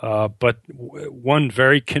 But one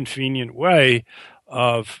very convenient way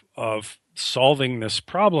of solving this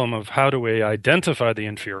problem of how do we identify the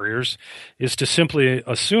inferiors is to simply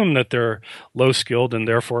assume that they're low-skilled and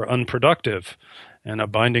therefore unproductive. And a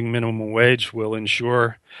binding minimum wage will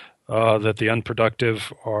ensure that the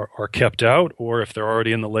unproductive are kept out, or if they're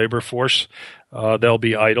already in the labor force, they'll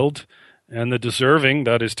be idled. And the deserving,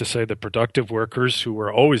 that is to say the productive workers, who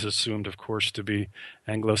were always assumed, of course, to be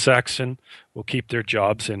Anglo-Saxon, will keep their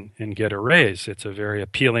jobs and get a raise. It's a very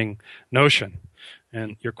appealing notion.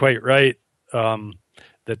 And you're quite right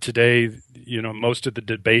that today, most of the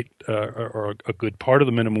debate, or a good part of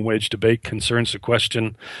the minimum wage debate, concerns the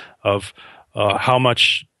question of how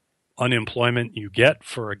much unemployment you get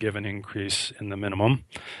for a given increase in the minimum.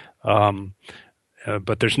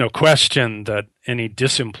 But there's no question that any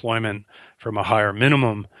disemployment from a higher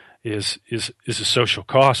minimum is a social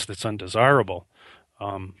cost that's undesirable.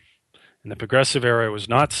 In the Progressive Era, it was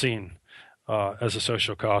not seen as a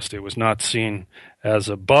social cost. It was not seen as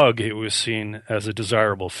a bug. It was seen as a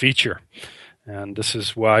desirable feature. And this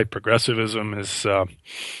is why progressivism is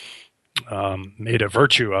made a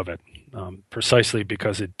virtue of it. Precisely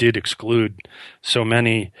because it did exclude so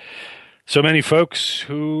many folks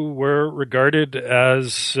who were regarded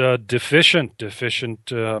as deficient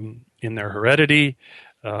in their heredity,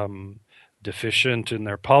 deficient in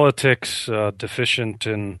their politics, deficient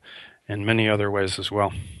in many other ways as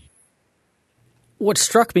well. What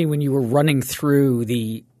struck me when you were running through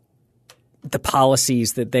the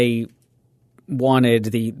policies that they wanted,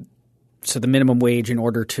 the minimum wage in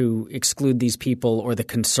order to exclude these people, or the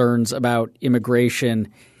concerns about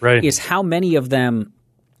immigration, right, is how many of them,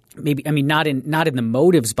 not in the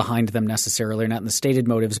motives behind them necessarily, or not in the stated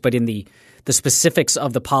motives, but in the specifics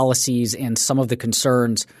of the policies and some of the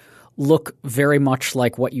concerns look very much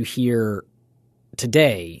like what you hear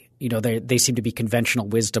today. They seem to be conventional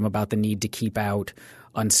wisdom about the need to keep out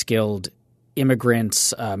unskilled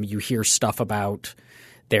immigrants. You hear stuff about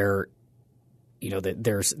that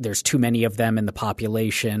there's too many of them in the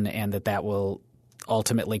population, and that will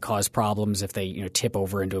ultimately cause problems if they tip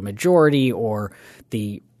over into a majority, or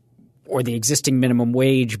the existing minimum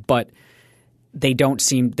wage. But they don't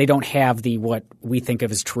have what we think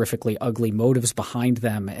of as terrifically ugly motives behind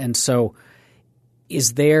them. And so,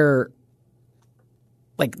 is there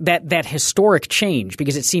that historic change?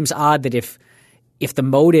 Because it seems odd that if the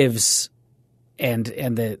motives and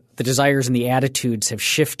the desires and the attitudes have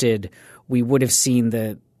shifted, we would have seen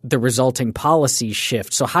the resulting policies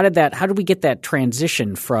shift. So how did we get that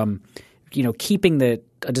transition from, keeping a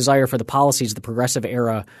desire for the policies of the Progressive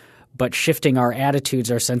Era, but shifting our attitudes,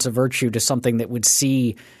 our sense of virtue, to something that would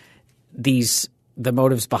see the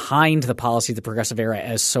motives behind the policy of the Progressive Era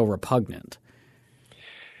as so repugnant?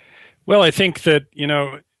 Well, I think that,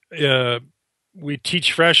 we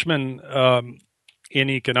teach freshmen in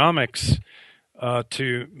economics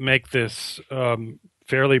to make this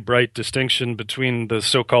fairly bright distinction between the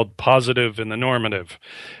so-called positive and the normative,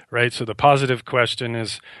 right? So the positive question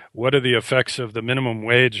is, what are the effects of the minimum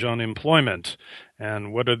wage on employment?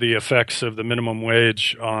 And what are the effects of the minimum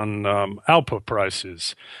wage on output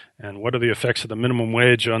prices? And what are the effects of the minimum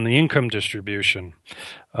wage on the income distribution?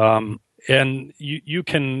 And you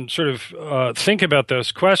can sort of think about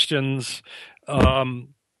those questions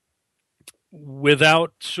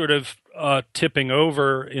without sort of tipping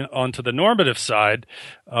over onto the normative side,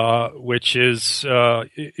 which is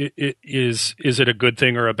it a good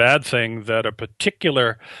thing or a bad thing that a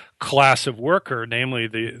particular class of worker, namely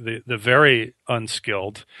the very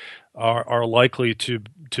unskilled, are likely to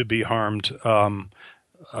be harmed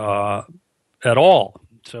at all.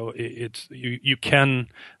 So you can,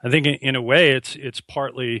 I think in a way it's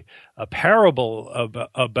partly a parable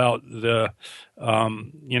about the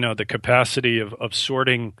the capacity of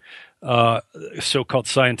sorting so-called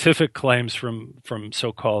scientific claims from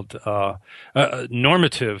so-called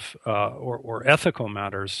normative or ethical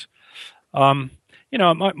matters.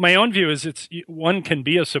 my own view is one can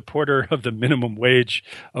be a supporter of the minimum wage,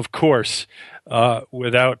 of course,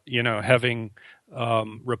 without having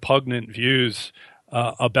repugnant views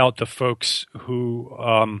about the folks who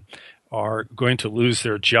are going to lose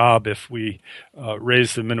their job if we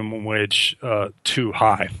raise the minimum wage too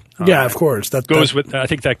high. Yeah, of course. I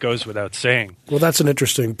think that goes without saying. Well, that's an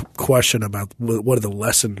interesting question about what are the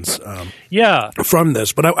lessons from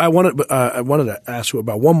this. But I wanted to ask you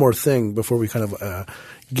about one more thing before we kind of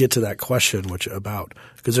get to that question,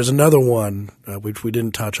 because there's another one which we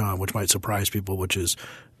didn't touch on, which might surprise people, which is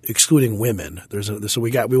excluding women.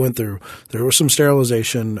 We went through. There was some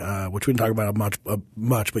sterilization, which we didn't talk about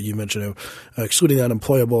much, but you mentioned it, excluding the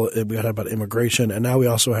unemployable. We got about immigration, and now we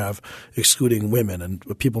also have excluding women.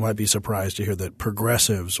 And people might be surprised to hear that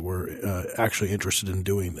progressives were actually interested in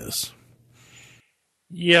doing this.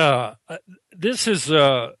 Yeah, this is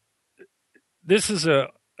a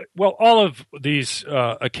well. All of these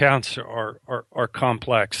accounts are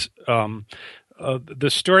complex. The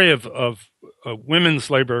story of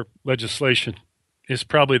women's labor legislation is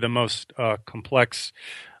probably the most complex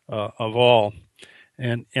of all,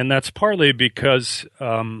 and that's partly because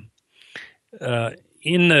in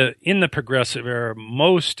the progressive era,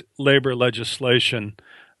 most labor legislation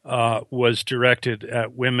was directed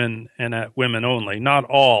at women and at women only. Not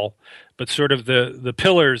all, but sort of the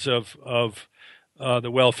pillars of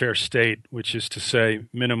the welfare state, which is to say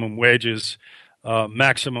minimum wages,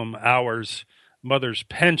 maximum hours, mothers'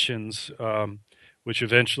 pensions, which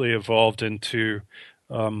eventually evolved into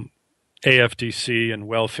AFDC and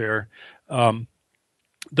welfare.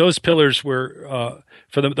 Those pillars were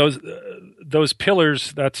those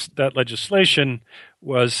pillars. That legislation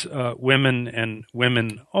was women and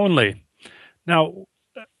women only. Now,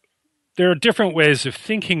 there are different ways of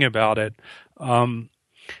thinking about it.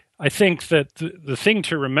 I think that the thing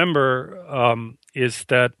to remember is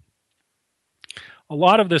that a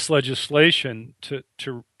lot of this legislation to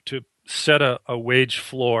set a wage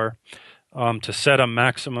floor, to set a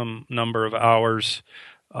maximum number of hours,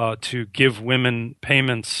 to give women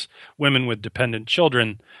payments, women with dependent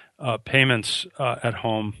children, payments at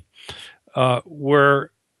home,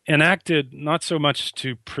 were enacted not so much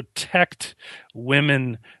to protect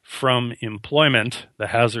women from employment, the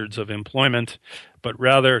hazards of employment, but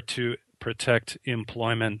rather to protect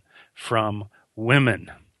employment from women.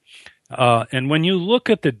 And when you look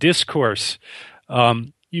at the discourse,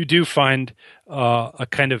 you do find a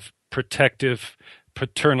kind of protective,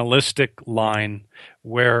 paternalistic line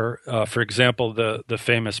where, for example, the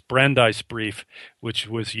famous Brandeis Brief, which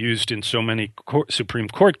was used in so many Supreme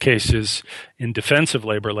Court cases in defense of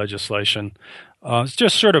labor legislation,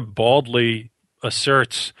 just sort of baldly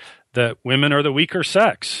asserts that women are the weaker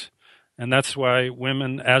sex. And that's why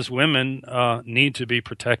women need to be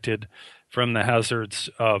protected from the hazards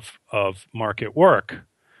of market work.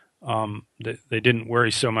 They didn't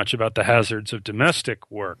worry so much about the hazards of domestic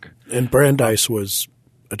work. And Brandeis was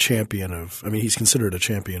a champion he's considered a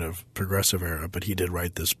champion of progressive era, but he did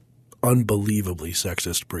write this unbelievably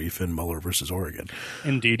sexist brief in Mueller versus Oregon.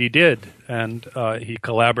 Indeed he did. And he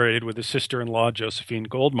collaborated with his sister-in-law, Josephine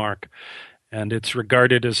Goldmark. And it's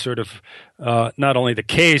regarded as sort of not only the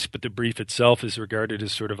case, but the brief itself is regarded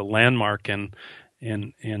as sort of a landmark in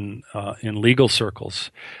legal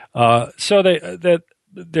circles. So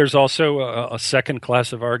there's also a second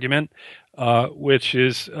class of argument, which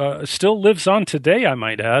is still lives on today, I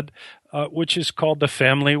might add, which is called the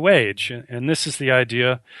family wage. And this is the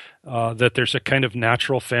idea that there's a kind of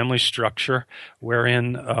natural family structure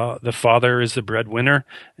wherein the father is the breadwinner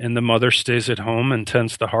and the mother stays at home and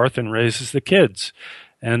tends the hearth and raises the kids,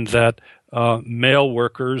 and that male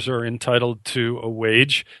workers are entitled to a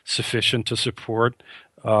wage sufficient to support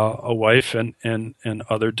a wife and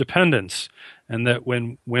other dependents, and that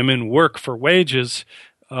when women work for wages,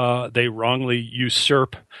 they wrongly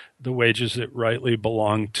usurp the wages that rightly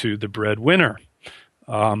belong to the breadwinner.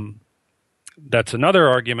 That's another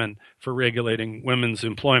argument for regulating women's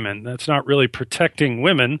employment. That's not really protecting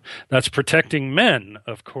women. That's protecting men,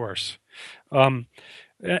 of course. And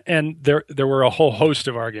there were a whole host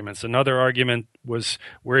of arguments. Another argument was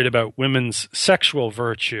worried about women's sexual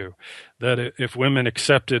virtue, that if women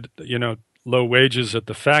accepted, low wages at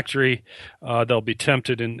the factory, they'll be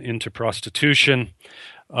tempted into prostitution.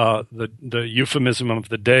 The euphemism of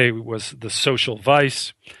the day was the social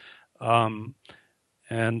vice.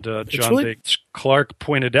 And John Bates Clark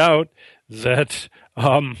pointed out that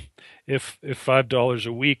if $5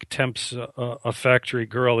 a week tempts a factory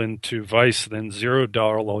girl into vice, then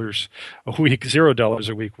 $0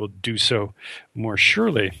 a week will do so more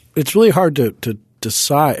surely. It's really hard to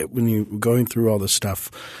decide when you going through all this stuff,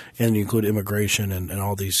 and you include immigration and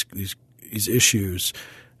all these issues,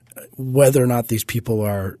 whether or not these people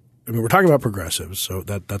are. I mean, we're talking about progressives, so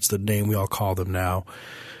that's the name we all call them now.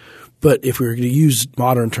 But if we were going to use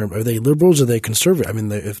modern terms, are they liberals or are they conservative? I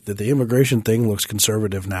mean, if the immigration thing looks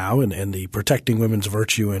conservative now, and the protecting women's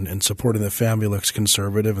virtue and supporting the family looks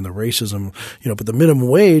conservative, and the racism, but the minimum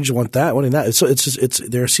wage wanting that. So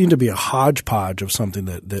there seemed to be a hodgepodge of something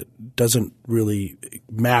that doesn't really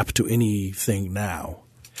map to anything now.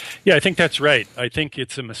 Yeah, I think that's right. I think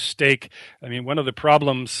it's a mistake. I mean, one of the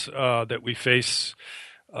problems that we face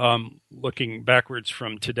looking backwards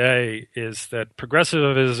from today is that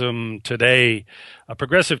progressivism today, a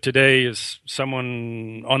progressive today is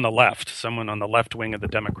someone on the left wing of the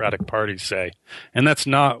Democratic Party, say. And that's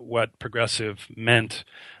not what progressive meant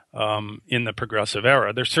in the progressive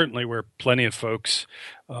era. There certainly were plenty of folks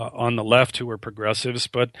on the left who were progressives,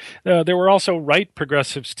 but there were also right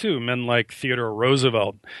progressives too. Men like Theodore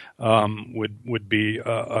Roosevelt would be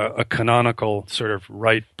a canonical sort of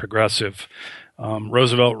right progressive.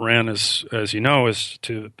 Roosevelt ran, as you know,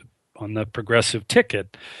 on the progressive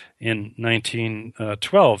ticket in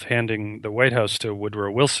 1912, handing the White House to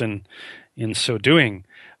Woodrow Wilson in so doing.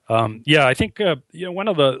 I think one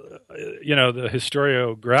of the the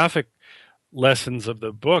historiographic lessons of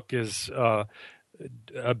the book is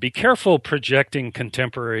be careful projecting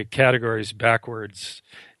contemporary categories backwards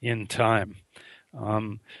in time.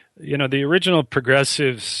 The original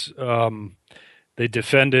progressives. They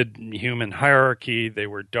defended human hierarchy. They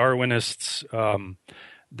were Darwinists.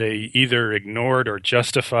 They either ignored or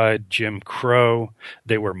justified Jim Crow.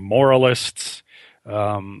 They were moralists.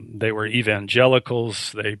 They were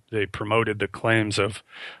evangelicals. They promoted the claims of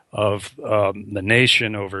the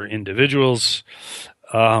nation over individuals.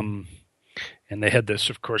 And they had this,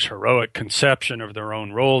 of course, heroic conception of their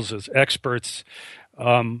own roles as experts.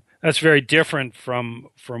 That's very different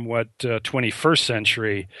from what 21st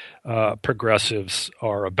century progressives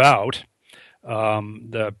are about.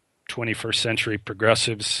 The 21st century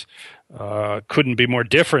progressives couldn't be more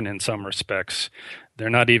different in some respects.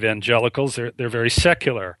 They're not evangelicals. They're very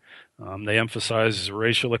secular. They emphasize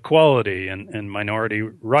racial equality and minority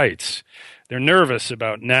rights. They're nervous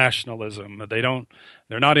about nationalism.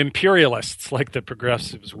 They're not imperialists like the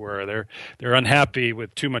progressives were. They're unhappy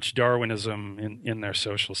with too much Darwinism in their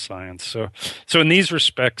social science. So in these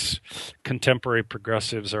respects, contemporary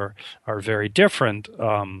progressives are very different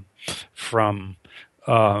from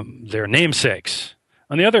their namesakes.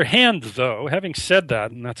 On the other hand, though, having said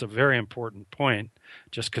that, and that's a very important point,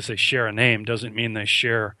 just because they share a name doesn't mean they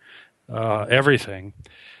share everything,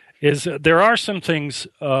 is there are some things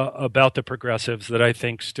about the progressives that I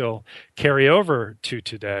think still carry over to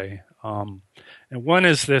today. And one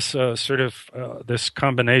is this this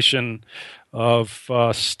combination of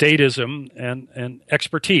statism and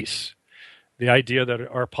expertise, the idea that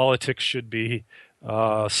our politics should be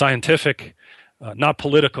scientific, not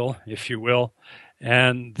political, if you will,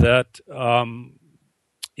 and that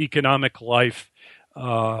economic life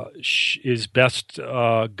is best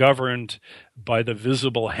governed by the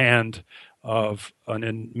visible hand of an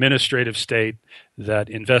administrative state that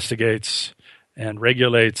investigates and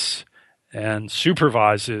regulates and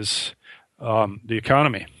supervises the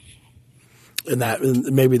economy.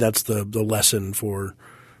 And maybe that's the lesson for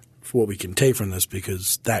what we can take from this,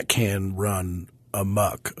 because that can run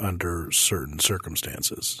amok under certain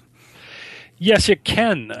circumstances. Yes, it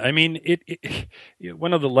can. I mean,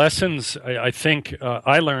 one of the lessons I think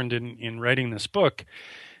I learned in writing this book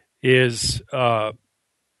is, and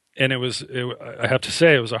I have to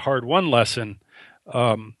say it was a hard-won lesson,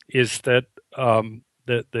 is that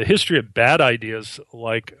the history of bad ideas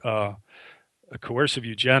like coercive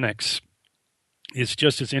eugenics is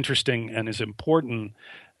just as interesting and as important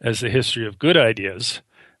as the history of good ideas,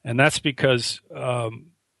 and that's because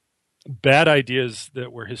bad ideas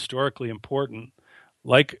that were historically important,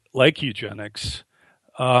 like eugenics,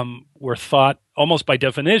 were thought almost by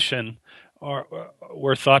definition,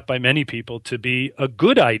 were thought by many people to be a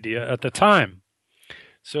good idea at the time.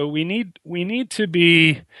 So we need to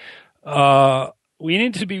be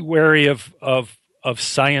wary of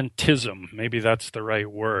scientism. Maybe that's the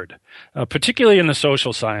right word, particularly in the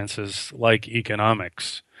social sciences like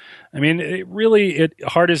economics. I mean,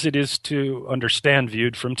 hard as it is to understand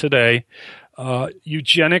viewed from today,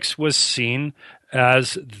 eugenics was seen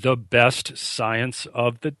as the best science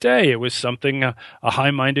of the day. It was something a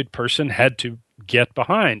high-minded person had to get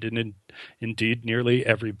behind, and indeed nearly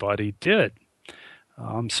everybody did.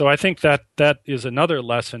 So I think that is another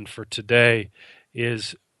lesson for today,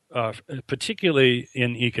 is particularly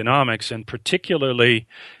in economics and particularly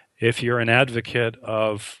if you're an advocate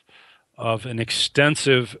of an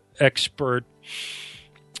extensive expert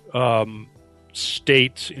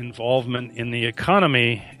state's involvement in the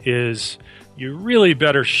economy, is you really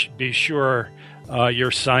better be sure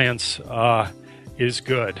your science is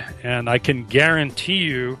good. And I can guarantee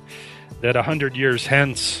you that 100 years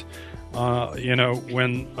hence,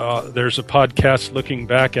 when there's a podcast looking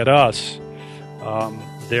back at us,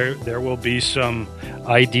 there will be some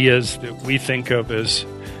ideas that we think of as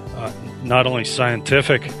not only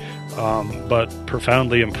scientific, but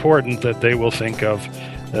profoundly important, that they will think of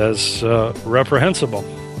as reprehensible.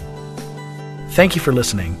 Thank you for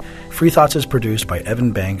listening. Free Thoughts is produced by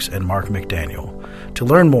Evan Banks and Mark McDaniel. To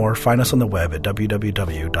learn more, find us on the web at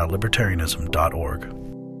www.libertarianism.org.